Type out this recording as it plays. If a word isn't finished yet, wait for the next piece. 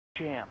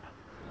champ.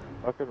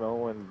 Fucking know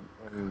when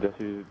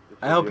Jesse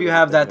I hope you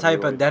have that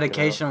type of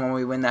dedication when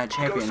we win that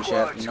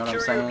championship. You know what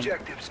I'm saying?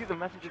 See the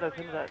messages I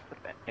sent to that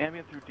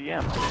ambient through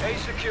DM. A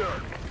secure.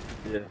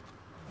 Yeah.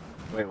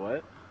 Wait,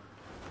 what?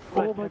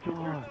 Oh my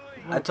god.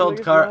 I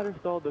told Carbon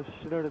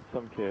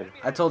kid.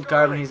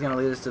 he's gonna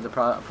lead us to the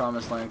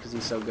promised land because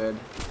he's so good.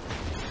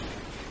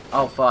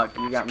 Oh fuck,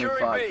 you got me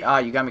fucked. Ah,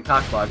 you got me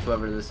cockblocked,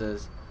 whoever this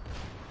is.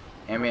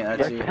 Ambient,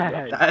 that's you.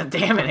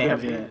 Damn it,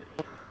 Ambient.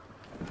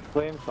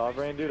 Playing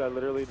Sovereign, dude, I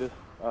literally just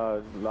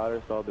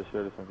ladder stalled the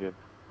shit of some kid.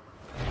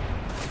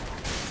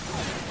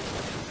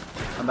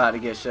 I'm about to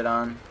get shit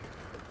on.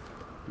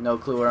 No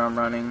clue where I'm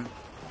running.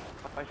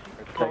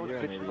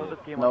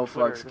 No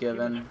fucks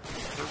given.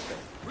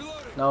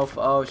 No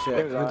oh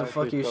shit, who the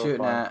fuck are you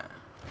shooting at?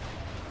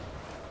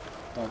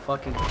 Don't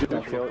fucking you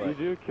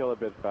do kill a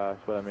bit fast,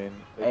 but I mean...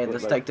 Hey,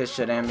 let's take this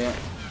shit, Ambient.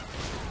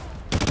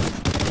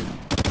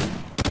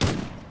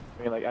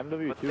 I mean, like,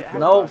 MW2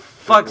 no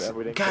fucks,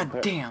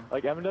 god damn.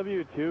 Like,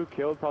 MW2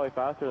 killed probably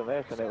faster than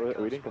this, and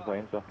we didn't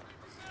complain, so...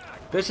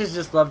 Bitches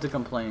just love to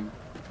complain.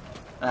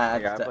 I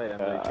really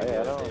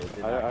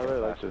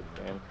like this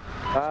game.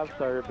 Maps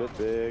are a bit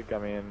big, I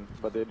mean,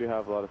 but they do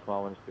have a lot of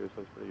small ones too,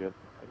 so it's pretty good.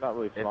 Like, not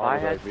really small,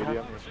 but like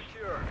medium.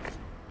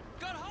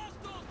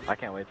 I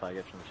can't wait till I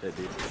get some shit,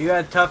 dude. If you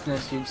had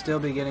toughness, you'd still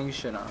be getting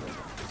shit on.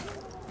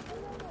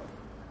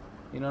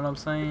 You know what I'm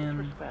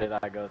saying? Shit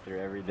I go through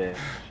every day.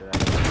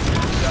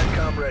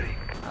 SATCOM ready.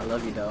 I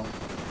love you though,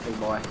 big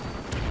boy.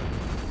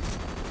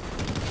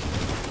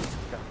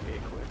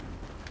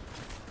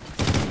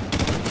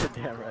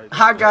 Yeah, right.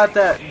 I got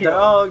that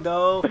dog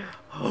though.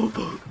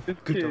 This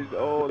kid's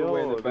all the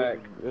way in the back.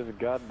 There's a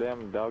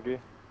goddamn doggy.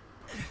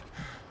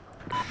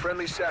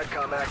 Friendly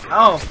SATCOM active.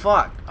 Oh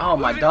fuck! Oh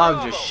my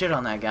dog just shit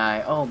on that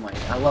guy. Oh my!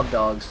 I love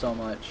dogs so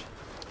much.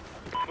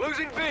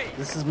 Losing B.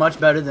 This is much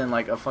better than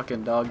like a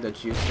fucking dog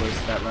that's useless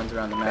that runs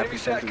around the map and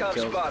taking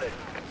kills. Spotted.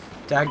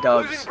 Tag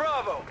dogs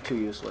too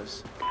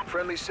useless.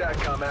 Friendly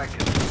SATCOM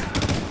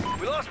active.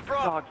 We lost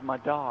Bravo. Dog's my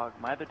dog.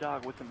 My other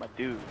dog wasn't my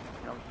dude. You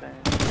know what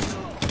I'm saying?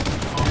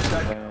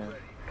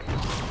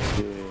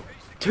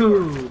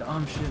 Dude,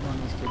 I'm shitting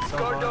on these kids so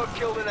Guard dog hard.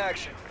 killed in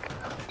action.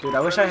 Dude, I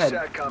wish I had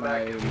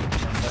my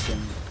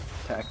fucking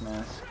tac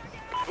mask.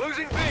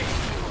 Losing B.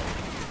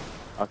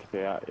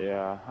 Okay,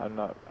 yeah, I'm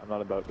not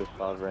about this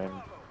sovereign.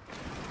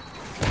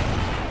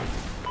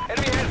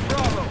 Enemy has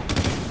Bravo.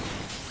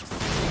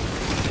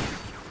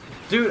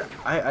 Dude,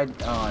 I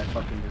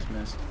fucking just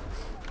missed.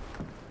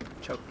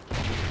 Choke.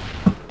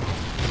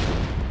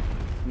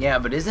 Yeah,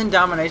 but isn't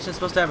Domination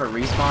supposed to have a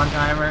respawn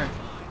timer?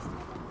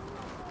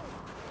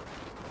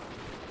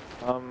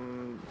 I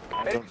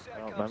don't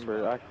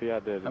remember. Actually, yeah, I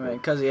did. I mean,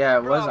 cause yeah,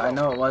 it was. I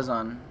know it was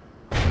on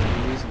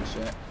release and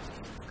shit.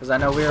 Cause I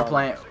know we were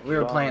playing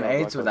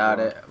 8s without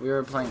it. We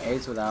were playing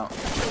 8s without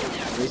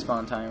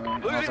respawn timer.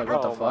 And I was like,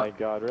 what the fuck? Oh my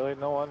god, really?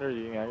 No wonder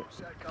you.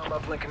 SATCOM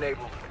uplink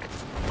enabled.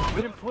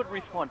 We didn't put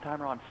respawn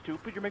timer on,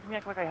 stupid. You're making me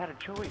act like I had a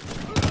choice.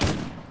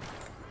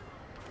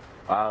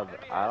 I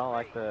don't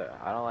like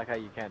how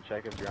you can't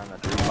check if you're on the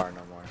 3-bar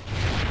no more.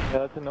 Yeah,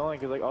 that's annoying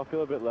because like I'll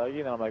feel a bit laggy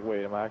and I'm like,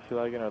 wait, am I actually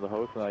lagging or the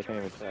host? And I can't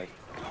even check.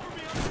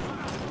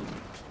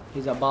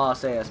 He's a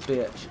boss ass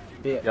bitch.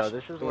 Yo,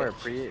 this is where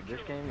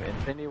this game,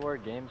 Infinity War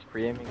games,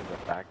 pre-aiming is a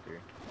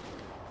factor.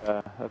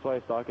 Yeah, that's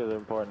why stock is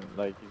important.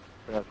 Like you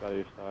pretty much gotta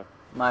use stock.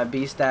 My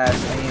beast ass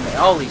aim.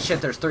 Holy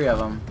shit, there's 3 of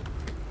them.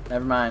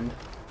 Never mind.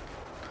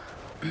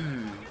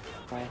 I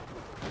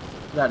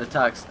was about to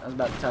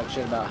talk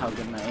shit about how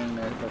good my aim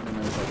is, but then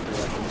there's like 3 of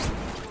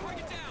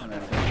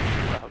them.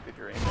 How good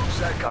your aim is.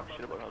 Talk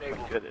shit about how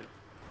good it is.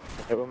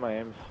 I hate when my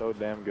aim's so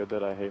damn good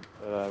that I hate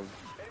that I've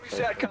so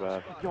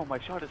bad. Yo, my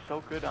shot is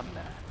so good on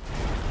that.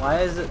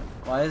 Why is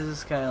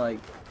this guy like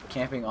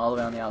camping all the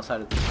way on the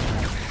outside of the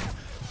map?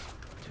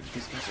 Dude,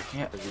 these guys are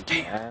camping.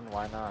 Damn. And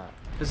why not?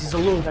 Cause he's a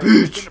little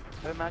bitch.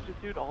 The matches,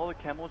 dude, all the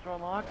camos are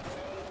unlocked.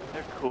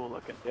 They're cool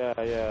looking.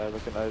 Yeah,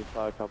 looking. I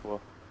saw a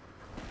couple.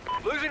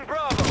 Losing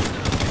Bravo.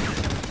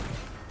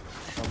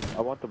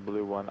 I want the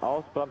blue one.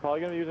 But I'm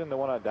probably gonna be using the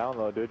one I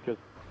download, dude, because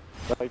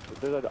like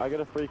I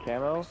get a free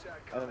camo,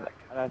 and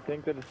I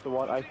think that it's the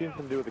one I've seen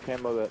some dude with the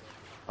camo that.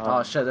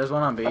 Oh shit, there's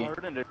one on B.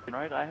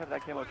 Right, I have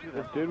that camo too.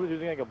 This dude was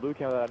using like a blue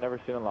camo that I've never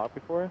seen unlocked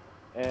before,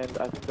 and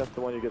I think that's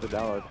the one you get to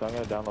download. So I'm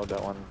gonna download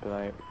that one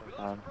tonight.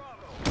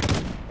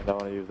 And I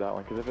want to use that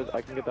one because if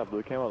I can get that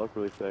blue camo, it looks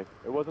really sick.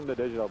 It wasn't the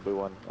digital blue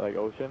one, like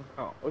Ocean.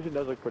 Oh. Ocean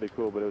does look pretty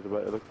cool, but it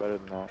looks better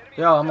than that.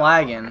 Yo, I'm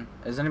lagging.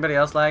 Is anybody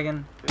else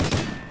lagging?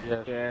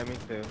 Yes. Yeah, me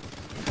too.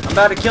 I'm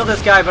about to kill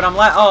this guy, but I'm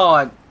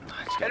I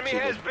just got Enemy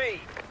cheated. has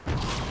B.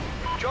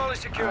 Charlie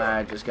secure.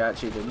 I just got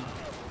cheated.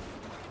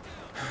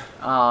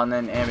 Oh, and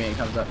then Ambient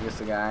comes up and gets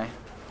the guy.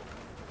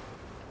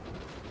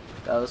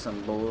 That was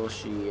some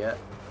bullshit.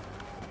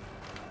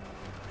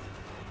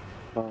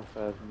 Oh,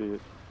 fast beat.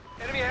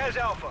 Enemy has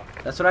Alpha.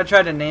 That's what I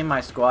tried to name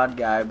my squad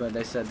guy, but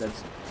they said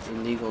that's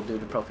illegal due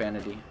to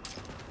profanity.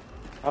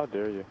 How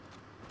dare you?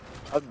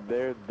 How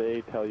dare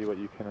they tell you what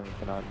you can and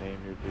cannot name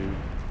your dude?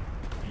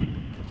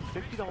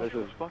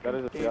 $50 That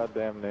is a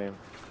goddamn name.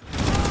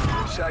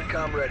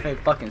 Satcom ready. Paid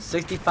fucking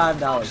 $65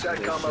 for this shit.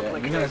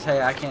 You're gonna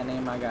say I can't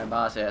name my guy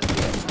boss ass.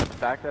 The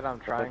fact that I'm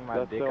trying my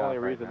That's dick the off only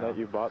right reason now. that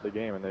you bought the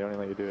game and they don't even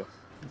let you do it.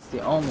 It's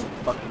the only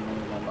fucking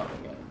reason I bought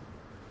the game.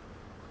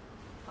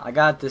 I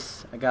got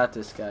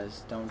this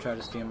guys. Don't try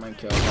to steal my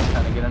kills. I'm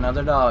trying to get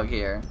another dog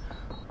here.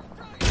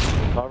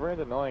 Hovering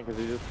is annoying because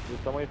there's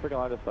so many freaking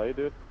line of sight,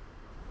 dude.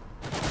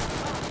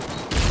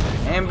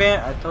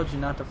 Ambient, I told you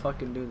not to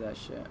fucking do that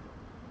shit.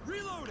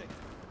 Reloading.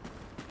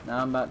 Now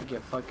I'm about to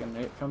get fucking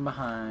right from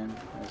behind.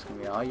 It's gonna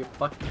be all your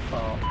fucking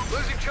fault.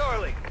 Losing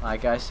Charlie.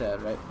 Like I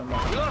said, right from We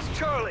behind. lost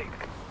Charlie.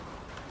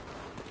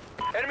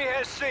 Enemy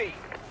has C.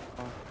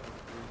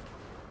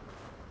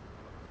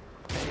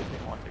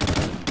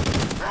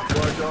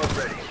 Guard dog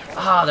ready.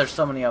 Ah, there's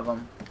so many of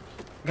them.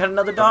 Got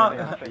another So many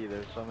dog. on C,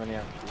 there's so many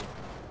on C.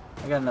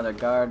 I got another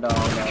guard dog.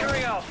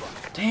 Securing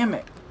Alpha. Damn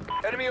it.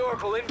 Enemy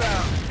Oracle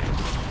inbound.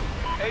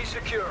 A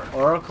secure.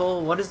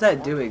 Oracle, what does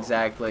that do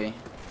exactly?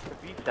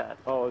 Beat that.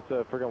 Oh, it's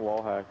a freaking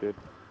wall hack, dude.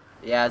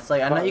 Yeah, it's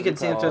like I know you can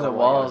see him through the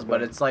walls,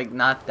 but it's like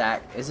not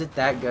that. Is it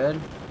that good?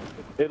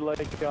 It like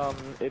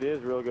it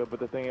is real good, but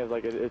the thing is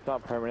like it's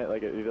not permanent.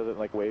 Like it doesn't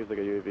like waves like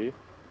a UAV.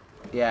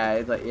 Yeah,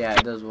 it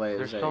does waves.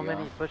 There's There so you go.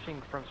 many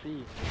pushing from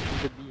C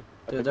to B.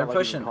 Dude, they're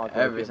pushing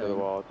everything. The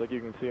wall. It's like you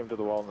can see them to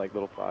the wall in like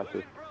little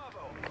flashes.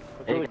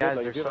 It's Hey really guys, good.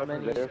 Like, if you there's so have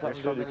many- there or there's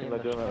something, so dude, you many can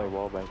in the legitimately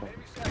wall bang them.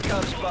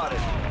 Satcom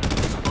spotted.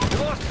 We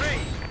lost B.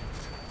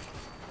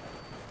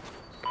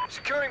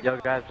 Securing. Yo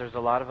guys, there's a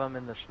lot of them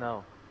in the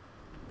snow.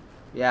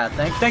 Yeah,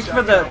 thanks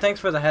for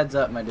the heads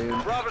up, my dude.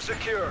 Bravo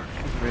secure.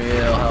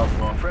 Real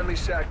helpful. Friendly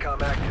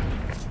Satcom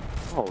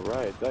active. Oh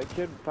right, that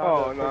kid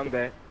found. I'm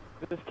dead.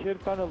 This kid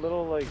found a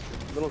little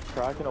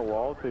crack in a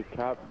wall to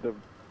cap the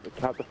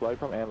flag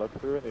from and look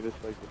through it, and he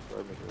just like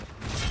destroyed me through it.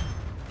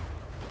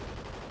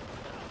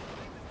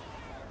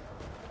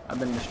 I've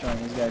been destroying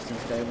these guys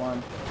since day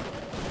one.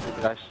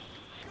 Guys,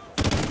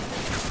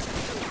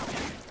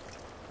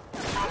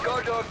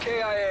 Guard dog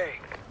KIA.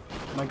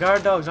 My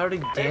guard dog's already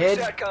Enemy dead.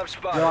 Satcom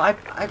spotted. Yo, I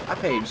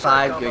paid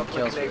 5 good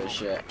kills for this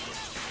shit.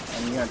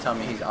 And you're gonna tell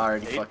me he's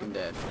already fucking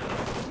dead.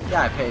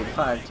 Yeah, I paid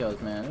 5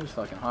 kills, man. It was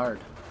fucking hard.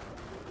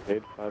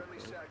 Paid 5.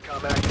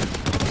 Satcom active.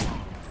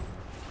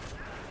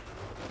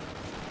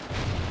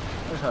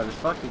 It was hard as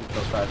fuck to get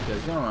those 5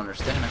 kills. You don't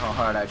understand how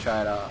hard I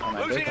tried on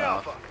my Losing dick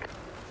off. Alpha.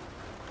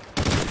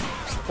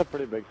 That's a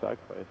pretty big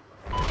sacrifice.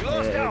 We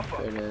lost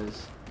Alpha. It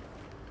is.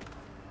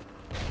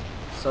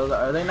 So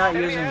are they not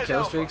using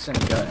kill streaks in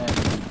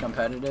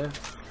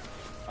competitive?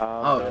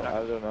 Oh, I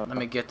don't know. Let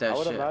me get that I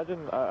would shit.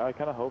 imagine. I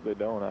kind of hope they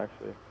don't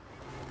actually.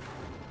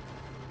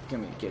 Let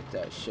me get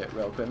that shit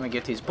real quick. Let me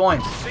get these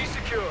points. C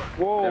secure.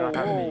 Whoa! they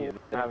don't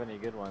have any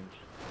good ones.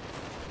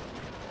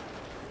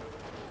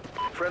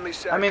 Friendly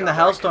Satcom. I mean, the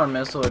Hellstorm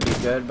missile would be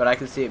good, but I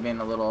can see it being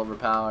a little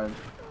overpowered.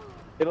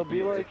 It'll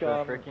be like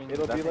that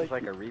it'll be thing's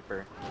like a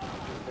Reaper.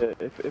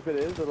 if it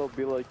is, it'll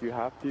be like you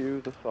have to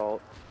use assault,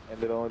 and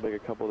there'll only be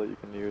like a couple that you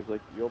can use.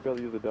 Like you'll be able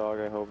to use the dog,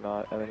 I hope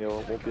not, and then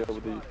you'll be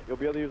able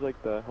to use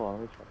like the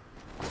hold on,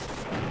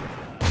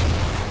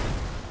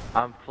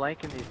 I'm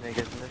flanking these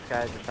niggas, and this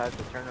guy decides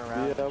to turn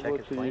around and check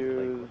his flank.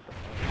 use.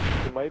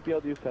 You might be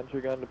able to use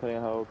sentry gun depending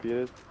on how OP it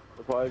is.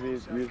 We'll probably be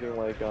using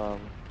like the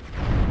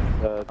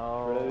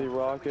Trinity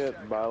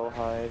rocket, Battle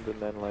Hind, and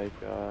then like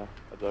a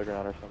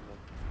Juggernaut or something.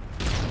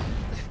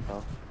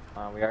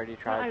 We already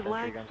tried I sentry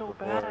lag guns so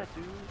before. bad,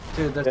 dude.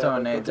 Dude, they're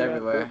throwing nades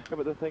everywhere. Yeah,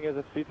 but the thing is,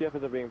 if CTF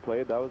isn't being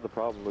played, that was the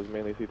problem. Was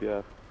mainly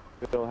CTF.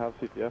 If you don't have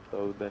CTF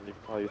though, then you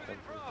can probably use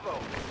sentry.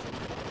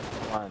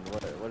 Come on,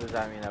 what does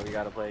that mean? That we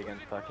gotta play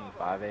against fucking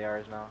 5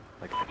 ARs now?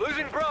 Like,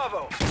 Losing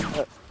Bravo.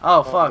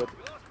 Oh, fuck. Lost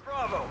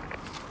Bravo.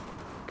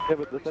 Yeah,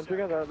 but the sentry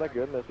guns aren't that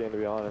good in this game, to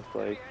be honest.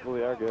 Like, well,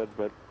 they are good,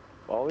 but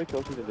all the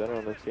kills in general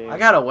in this game. I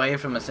got away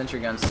from a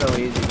sentry gun so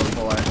easy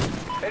before.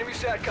 Enemy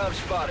Satcom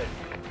spotted.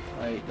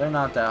 Like, they're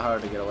not that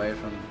hard to get away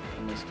from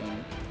in this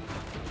game.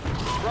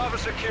 Bravo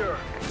secure.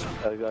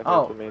 That's exactly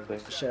Oh, that's the main thing.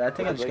 shit, I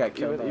think I just got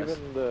killed.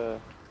 Even the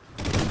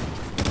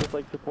just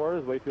like support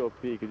is way too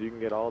OP because you can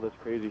get all this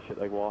crazy shit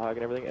like wall hack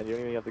and everything, and you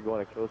don't even have to go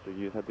on a kill streak.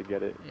 You just have to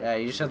get it. Yeah,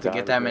 you just have to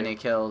get that many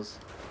kills.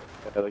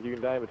 Yeah, like you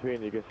can die in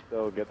between, you can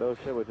still get those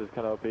shit, which is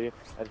kind of OP. And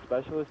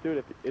specialist, dude,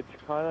 if it's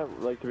kind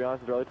of like, to be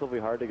honest, it's relatively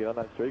hard to get on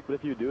that streak. But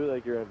if you do,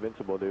 like, you're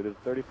invincible, dude. There's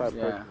 35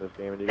 perks in this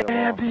game, and you get them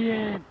all.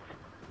 Ambient!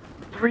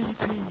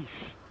 3-piece!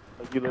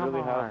 Like,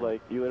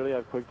 you literally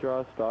have quick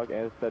draw, stock,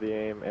 and steady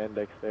aim, and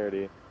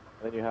dexterity. And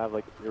then you have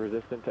like you're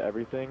resistant to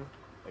everything,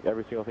 like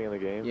every single thing in the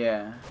game.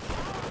 Yeah.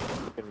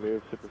 You can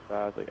move super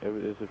fast. Like it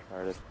is just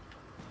retarded.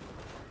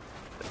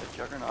 The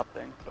Juggernaut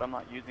thing, but I'm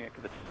not using it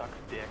because it sucks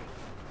dick.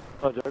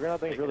 No, Juggernaut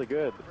thing is really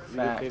good. You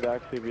just need to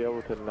actually be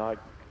able to not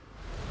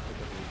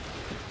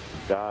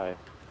die.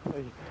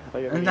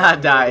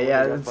 Not die,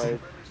 yeah. That's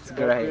a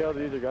good idea. idea. Be able to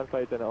use your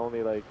gunfights and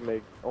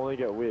only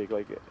get weak.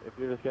 Like if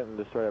you're just getting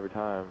destroyed every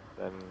time,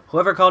 then.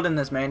 Whoever called in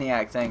this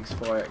maniac, thanks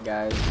for it,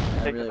 guys.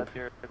 I Take really. that's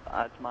yours.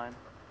 That's mine.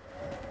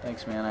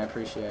 Thanks, man. I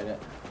appreciate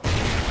it.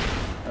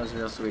 That was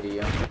real sweet of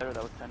you. That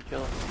was 10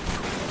 kills.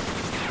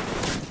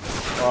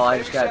 Well, I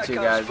just got 2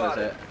 guys with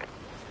it.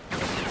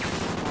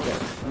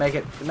 Make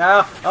it.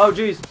 No. Oh,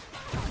 jeez.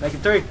 Make it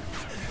 3.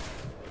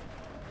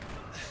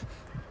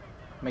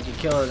 Make it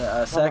kill a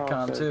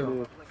SATCOM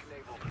too.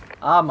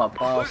 I'm a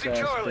boss ass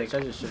bitch.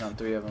 I just shit on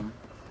 3 of them.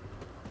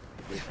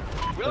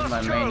 With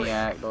my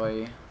maniac,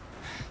 boy.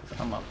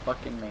 I'm a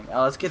fucking maniac.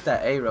 Oh, let's get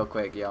that A real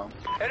quick, yo.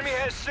 Enemy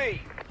has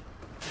C.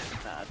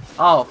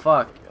 Oh,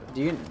 fuck.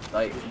 Do you,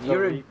 like,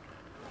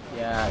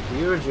 yeah, do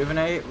you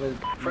rejuvenate with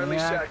Friendly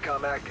maniac?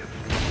 SATCOM active.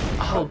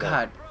 Oh,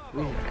 God.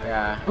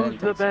 Yeah.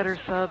 Who's the better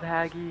sub,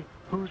 Haggy?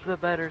 Who's the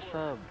better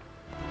sub?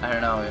 I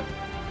don't know.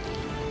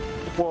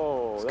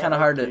 Whoa, It's kind of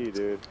hard to,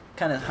 dude.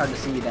 kind of hard to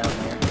see you down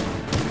there.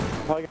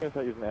 I'm probably gonna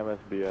start using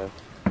MSBS.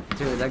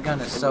 Dude, that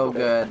gun is so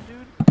good.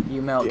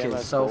 You melt The kids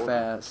MS so bullshit.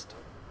 fast.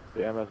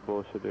 The MS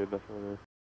bullshit, dude. That's what it is.